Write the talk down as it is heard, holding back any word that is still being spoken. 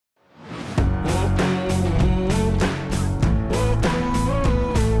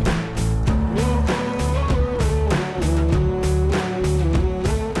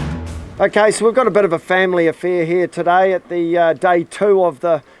Okay, so we've got a bit of a family affair here today at the day 2 of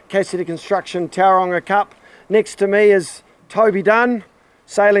the Cassidy Construction Tauranga Cup. Next to me is Toby Dunn,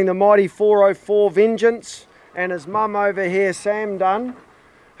 sailing the mighty 404 Vengeance, and his mum over here, Sam Dunn,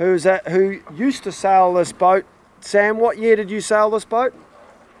 who used to sail this boat. Sam, what year did you sail this boat?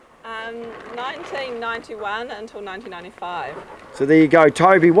 1991 until 1995. So there you go.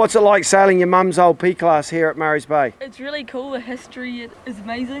 Toby, what's it like sailing your mum's old P Class here at Murray's Bay? It's really cool. The history is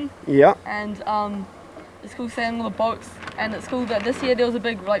amazing. Yeah. And it's cool sailing all the boats, and it's cool that this year there was a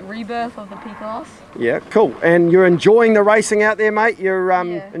big rebirth of the P Class. Yeah, cool. And you're enjoying the racing out there, mate? You're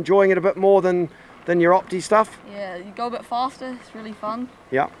enjoying it a bit more than your Opti stuff? Yeah, you go a bit faster. It's really fun.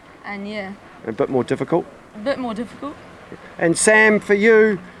 Yeah. And yeah. A bit more difficult? A bit more difficult. And Sam, for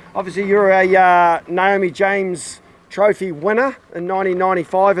you, obviously you're a Naomi James Trophy winner in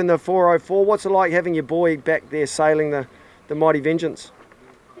 1995 in the 404. What's it like having your boy back there sailing the mighty Vengeance?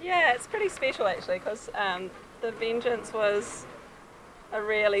 Yeah, it's pretty special actually, because the Vengeance was a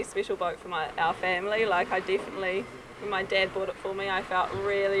really special boat for our family. Like, I definitely, when my dad bought it for me, I felt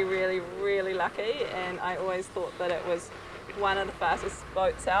really, really, really lucky, and I always thought that it was one of the fastest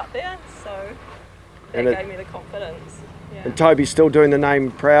boats out there, so that gave me the confidence. Yeah. And Toby's still doing the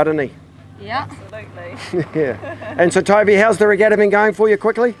name proud, isn't he? Yeah. Absolutely. Yeah. And so Toby, how's the regatta been going for you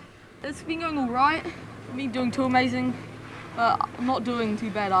quickly? It's been going alright. I've been doing too amazing, but I'm not doing too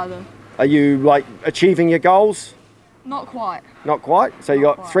bad either. Are you achieving your goals? Not quite. Not quite? So you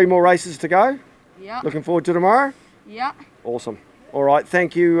got 3 more races to go? Yeah. Looking forward to tomorrow? Yeah. Awesome. All right,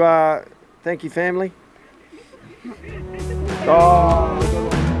 thank you family. Oh.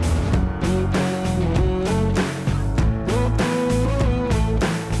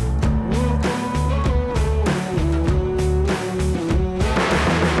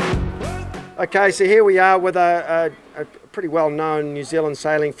 Okay, so here we are with a pretty well-known New Zealand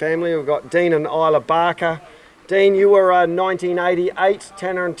sailing family. We've got Dean and Isla Barker. Dean, you were a 1988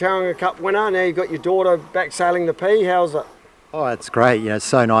 Tanner and Tauranga Cup winner. Now you've got your daughter back sailing the P. How's it? Oh, it's great. It's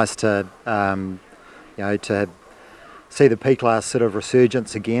so nice to to see the P Class sort of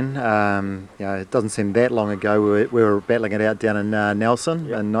resurgence again. It doesn't seem that long ago we were battling it out down in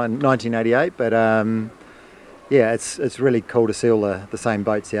Nelson in 1988, but yeah, it's really cool to see all the same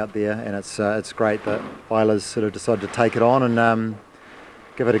boats out there, and it's great that Isla's sort of decided to take it on and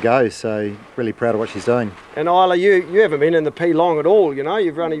give it a go. So really proud of what she's doing. And Isla, you haven't been in the P long at all.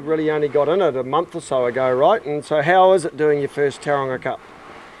 You've really only got in it a month or so ago, right? And so how is it doing your first Tauranga Cup?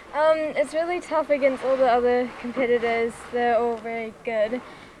 It's really tough against all the other competitors. They're all very good.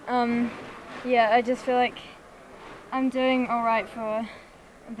 Yeah, I just feel like I'm doing all right for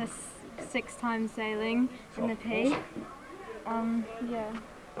this 6 times sailing in the P. Yeah.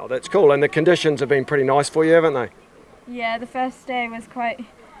 Oh, that's cool. And the conditions have been pretty nice for you, haven't they? Yeah, the first day was quite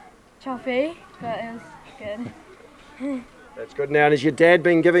choppy, but it was good. That's good. Now, has your dad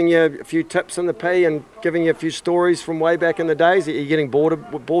been giving you a few tips in the P and giving you a few stories from way back in the days? Are you getting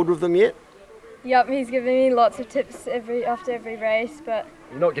bored with them yet? Yep, he's giving me lots of tips after every race, but...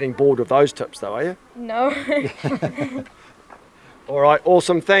 You're not getting bored with those tips though, are you? No. All right,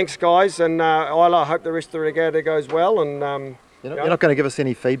 awesome. Thanks, guys. And Isla, I hope the rest of the regatta goes well. And you're not going to give us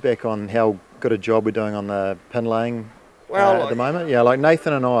any feedback on how good a job we're doing on the pin laying at the moment? Yeah, like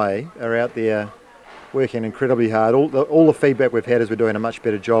Nathan and I are out there working incredibly hard. All the feedback we've had is we're doing a much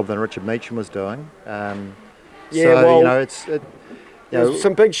better job than Richard Meacham was doing. There's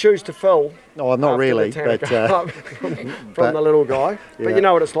some big shoes to fill. Oh, not really, but from the little guy. Yeah. But you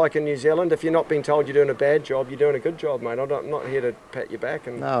know what it's like in New Zealand. If you're not being told you're doing a bad job, you're doing a good job, mate. I'm not here to pat you back.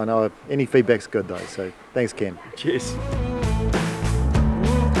 And No, any feedback's good though. So thanks, Ken. Cheers.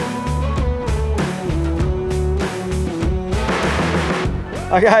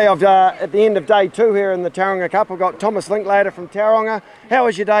 Okay, at the end of day 2 here in the Tauranga Cup, I've got Thomas Linklater from Tauranga. How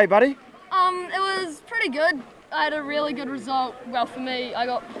was your day, buddy? It was pretty good. I had a really good result. Well, for me, I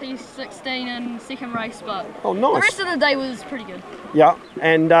got P16 in second race, but oh, nice. The rest of the day was pretty good. Yeah,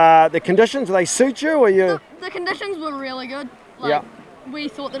 and the conditions, do they suit you? Or you? The conditions were really good. We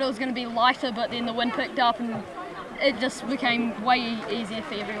thought that it was going to be lighter, but then the wind picked up and it just became way easier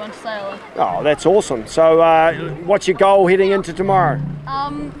for everyone to sail. Oh, that's awesome. So what's your goal heading into tomorrow?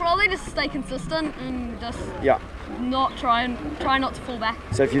 Probably just stay consistent and just not try not to fall back.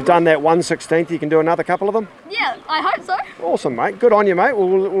 So if you've done that 1/16th, you can do another couple of them? Yeah, I hope so. Awesome, mate. Good on you, mate.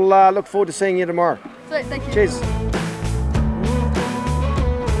 We'll look forward to seeing you tomorrow. So, thank you. Cheers.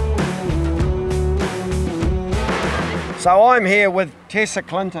 So I'm here with Tessa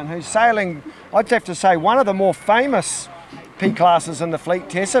Clinton, who's sailing, I'd have to say, one of the more famous P classes in the fleet,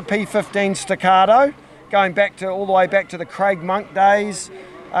 Tessa, P15 Staccato, going back to all the way back to the Craig Monk days.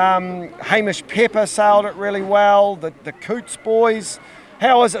 Hamish Pepper sailed it really well, the Coots boys.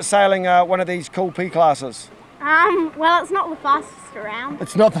 How is it sailing one of these cool P classes? Well, it's not the fastest around.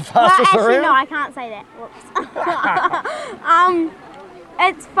 It's not the fastest actually, around? no, I can't say that. Whoops.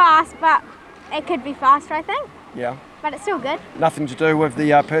 It's fast, but it could be faster, I think. Yeah. But it's still good. Nothing to do with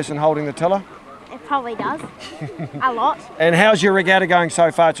the person holding the tiller? It probably does. A lot. And how's your regatta going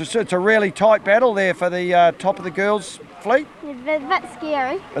so far? It's a really tight battle there for the top of the girls' fleet? It's a bit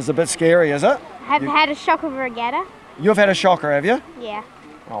scary. It's a bit scary, is it? Have had a shock of a regatta. You've had a shocker, have you? Yeah.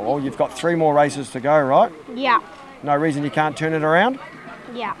 Oh, well, you've got 3 more races to go, right? Yeah. No reason you can't turn it around?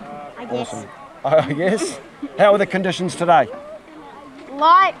 Yeah, I guess. Awesome. Oh, yes? How are the conditions today?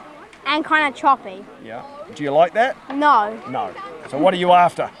 Light and kind of choppy. Yeah. Do you like that? No. No. So what are you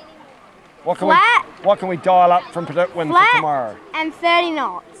after? What can Flat. what can we dial up from Predict Win for Flat tomorrow? and 30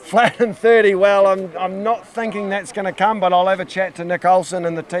 knots. Flat and 30. Well, I'm not thinking that's going to come, but I'll have a chat to Nick Olsen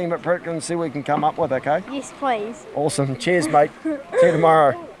and the team at Predict and see what we can come up with, okay? Yes, please. Awesome. Cheers, mate. See you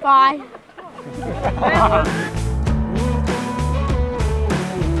tomorrow. Bye.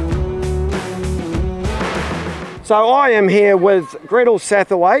 So I am here with Gretel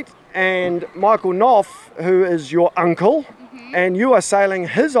Satterthwaite and Michael Knopf, who is your uncle, and you are sailing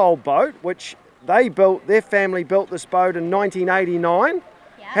his old boat, which their family built this boat in 1989.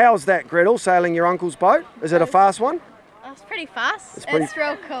 Yeah. How's that, Gretel, sailing your uncle's boat? Is it a fast one? It's pretty fast. It's It's, pretty-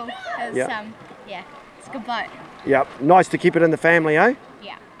 real cool. It's, Yeah. yeah, it's a good boat. Yep, nice to keep it in the family, eh?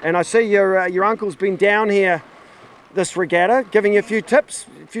 Yeah. And I see your uncle's been down here this regatta, giving you a few tips,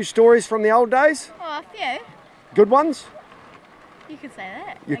 a few stories from the old days. Oh, a few. Good ones? You could say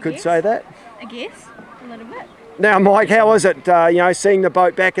that. You I could guess. say that. I guess. A little bit. Now, Mike, how is it, seeing the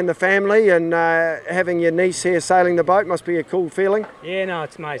boat back in the family and having your niece here sailing the boat? Must be a cool feeling. Yeah, no,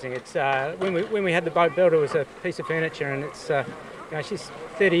 it's amazing. It's when we had the boat built, it was a piece of furniture, and it's she's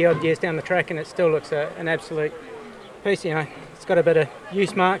 30 odd years down the track, and it still looks an absolute piece. It's got a bit of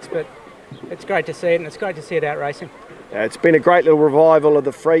use marks, but it's great to see it, and it's great to see it out racing. It's been a great little revival of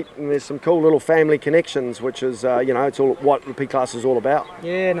the Freet, and there's some cool little family connections, which is, it's all what the P Class is all about.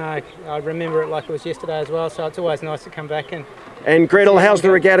 Yeah, no, I remember it like it was yesterday as well, so it's always nice to come back and. And Gretel, how's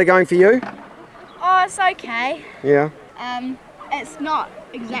the regatta going for you? Oh, it's okay. Yeah. It's not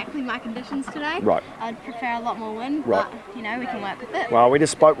exactly my conditions today. Right. I'd prefer a lot more wind, Right. but we can work with it. Well, we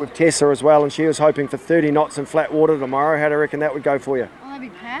just spoke with Tessa as well, and she was hoping for 30 knots in flat water tomorrow. How do you reckon that would go for you? Oh, that'd be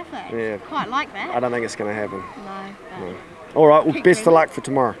perfect. Yeah. Quite like that. I don't think it's going to happen. No, but All right, well, best of luck for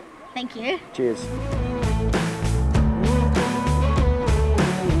tomorrow. thank you. Cheers.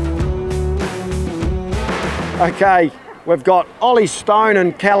 Okay, we've got Ollie Stone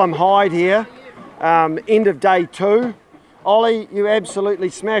and Callum Hyde here. End of day 2. Ollie, you absolutely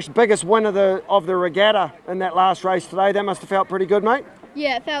smashed. Biggest win of the regatta in that last race today. That must have felt pretty good, mate.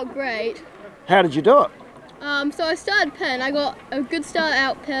 Yeah, it felt great. How did you do it? So I started pin. I got a good start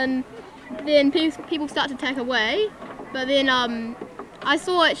out pin. Then people start to tack away, but then I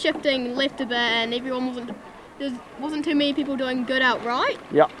saw it shifting left a bit, and there wasn't too many people doing good outright.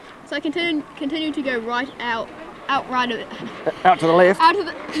 Yep. So I continued to go outright a bit. Out to the left. Out to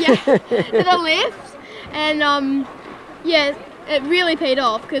the to the left, and it really paid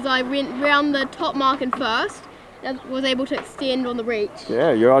off because I went round the top marking first. I was able to extend on the reach.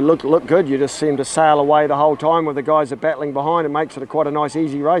 Yeah, you look good. You just seem to sail away the whole time with the guys that are battling behind. It makes it quite a nice,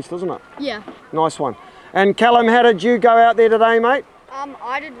 easy race, doesn't it? Yeah. Nice one. And Callum, how did you go out there today, mate?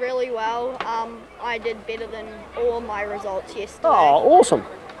 I did really well. I did better than all my results yesterday. Oh, awesome.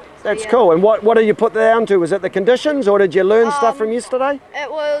 That's yeah. cool. And what did you put that down to? Was it the conditions, or did you learn stuff from yesterday? It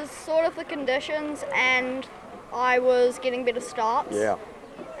was sort of the conditions, and I was getting better starts. Yeah.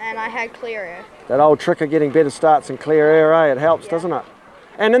 And I had clear air. That old trick of getting better starts and clear air, eh? It helps, doesn't it?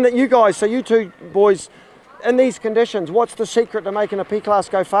 And in that, you guys, so you two boys, in these conditions, what's the secret to making a P Class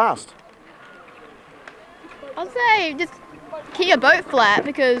go fast? I'd say just keep your boat flat,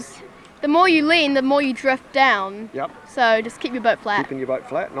 because the more you lean, the more you drift down. Yep. So just keep your boat flat. Keeping your boat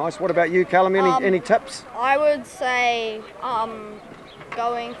flat. Nice. What about you, Callum? Any tips? I would say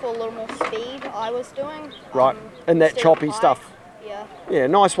going for a little more speed I was doing. Right. In that instead of choppy high. stuff. Yeah. Yeah,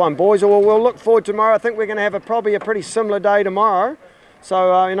 nice one, boys. Well, we'll look forward to tomorrow. I think we're going to have probably a pretty similar day tomorrow.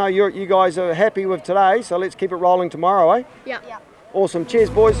 So, you guys are happy with today, so let's keep it rolling tomorrow, eh? Yeah. Awesome. Cheers,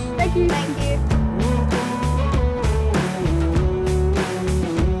 boys. Thank you. Thank you.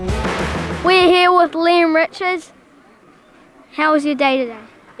 We're here with Liam Richards. How was your day today?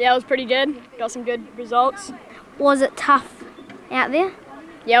 Yeah, it was pretty good. Got some good results. Was it tough out there?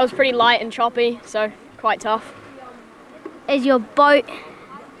 Yeah, it was pretty light and choppy, so quite tough. Is your boat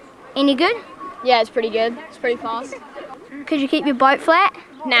any good? Yeah, it's pretty good. It's pretty fast. Could you keep your boat flat?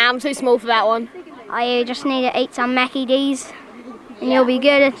 Nah, I'm too small for that one. Oh yeah, you just need to eat some Mackie D's and you'll be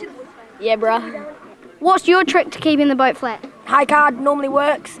good. Yeah, bruh. What's your trick to keeping the boat flat? High card normally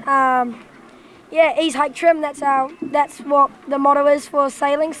works. Yeah, ease, hike, trim. That's what the motto is for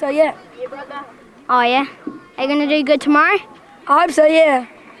sailing. So yeah. Oh yeah? Are you going to do good tomorrow? I hope so. Yeah.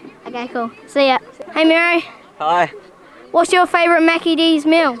 Okay, cool. See ya. Hey Miro. Hi. What's your favourite Mackie D's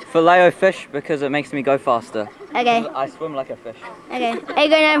meal? Filet-o fish because it makes me go faster. Okay. I swim like a fish. Okay. Are you going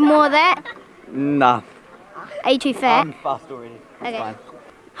to have more of that? Nah. Are you too fat? I'm fast already. Okay. Fine.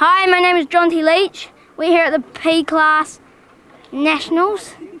 Hi, my name is John T. Leach. We're here at the P Class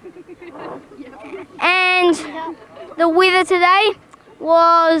Nationals. And the weather today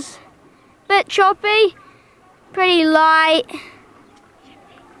was a bit choppy, pretty light,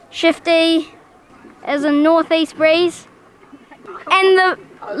 shifty. There's a northeast breeze. And the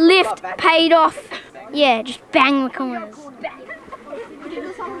lift paid off. Yeah, just bang the corners.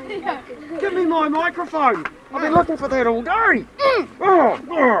 Give me my microphone. I've been looking for that all day.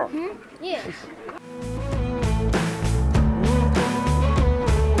 Yeah.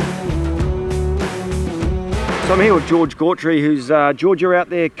 So I'm here with George Gautry, who's George. You're out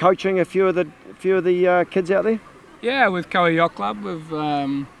there coaching a few of the kids out there. Yeah, with Koa Yacht Club, we've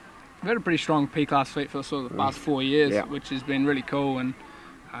had a pretty strong P Class fleet for sort of the past 4 years, which has been really cool. And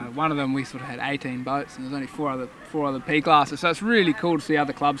one of them we sort of had 18 boats, and there's only four other P classes. So it's really cool to see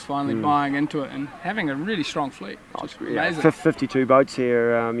other clubs finally buying into it and having a really strong fleet. Which is amazing. 52 boats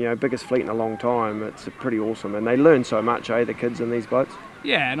here, you know, biggest fleet in a long time. It's pretty awesome, and they learn so much, the kids in these boats.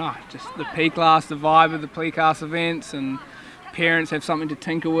 Yeah, no, just the P Class, the vibe of the P Class events, and parents have something to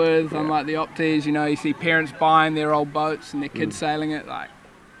tinker with. Unlike the Opties, you know, you see parents buying their old boats and their kids sailing it. Like,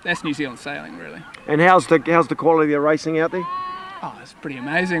 that's New Zealand sailing, really. And how's the quality of racing out there? Oh, it's pretty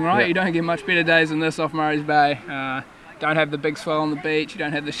amazing, right? You don't get much better days than this off Murray's Bay. Don't have the big swell on the beach, you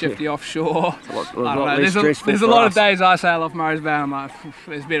don't have the shifty offshore. There's a lot of days I sail off Murray's Bay and I'm like,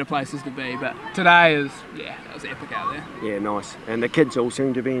 there's better places to be, but today is, it was epic out there. Yeah, nice. And the kids all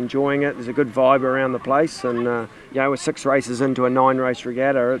seem to be enjoying it. There's a good vibe around the place, and you know, with 6 races into a 9-race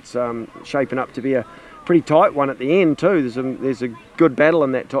regatta, it's shaping up to be a pretty tight one at the end too. There's a good battle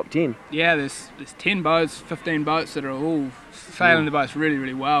in that top 10. Yeah, there's 10 boats, 15 boats that are all sailing the boats really,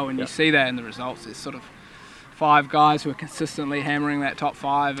 really well, and you see that in the results. There's sort of 5 guys who are consistently hammering that top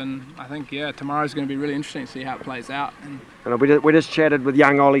 5, and I think tomorrow's going to be really interesting to see how it plays out. And we just chatted with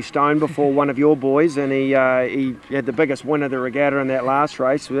young Ollie Stone before, one of your boys, and he had the biggest win of the regatta in that last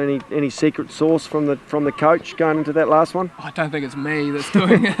race. Was any secret sauce from the coach going into that last one? I don't think it's me that's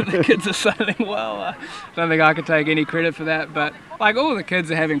doing it. The kids are sailing well. I don't think I could take any credit for that, but like, all the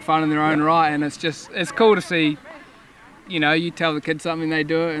kids are having fun in their own right, and it's cool to see. You know, you tell the kids something, they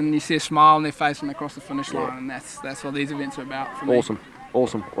do it, and you see a smile on their face when they cross the finish line, and that's what these events are about for me.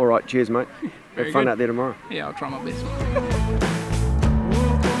 Awesome. All right, cheers, mate. Have fun out there tomorrow. Yeah, I'll try my best.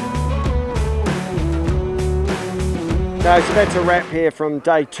 Okay, so that's a wrap here from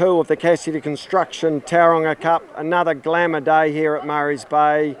day 2 of the Cassidy Construction Tauranga Cup. Another glamour day here at Murray's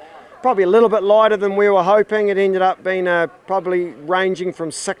Bay. Probably a little bit lighter than we were hoping. It ended up being probably ranging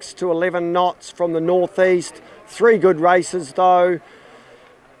from 6 to 11 knots from the northeast. 3 good races though.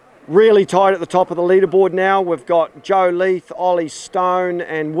 Really tight at the top of the leaderboard now. We've got Joe Leith, Ollie Stone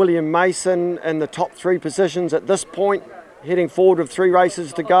and William Mason in the top 3 positions at this point, heading forward with 3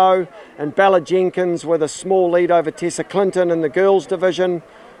 races to go. And Bella Jenkins with a small lead over Tessa Clinton in the girls division.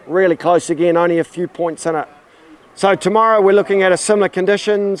 Really close again, only a few points in it. So tomorrow we're looking at a similar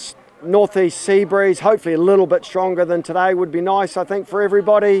conditions. Northeast sea breeze, hopefully a little bit stronger than today would be nice, I think, for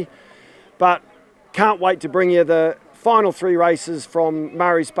everybody. But can't wait to bring you the final 3 races from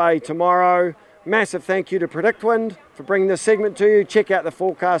Murray's Bay tomorrow. Massive thank you to PredictWind for bringing this segment to you. Check out the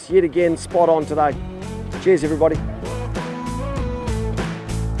forecast, yet again spot on today. Cheers everybody.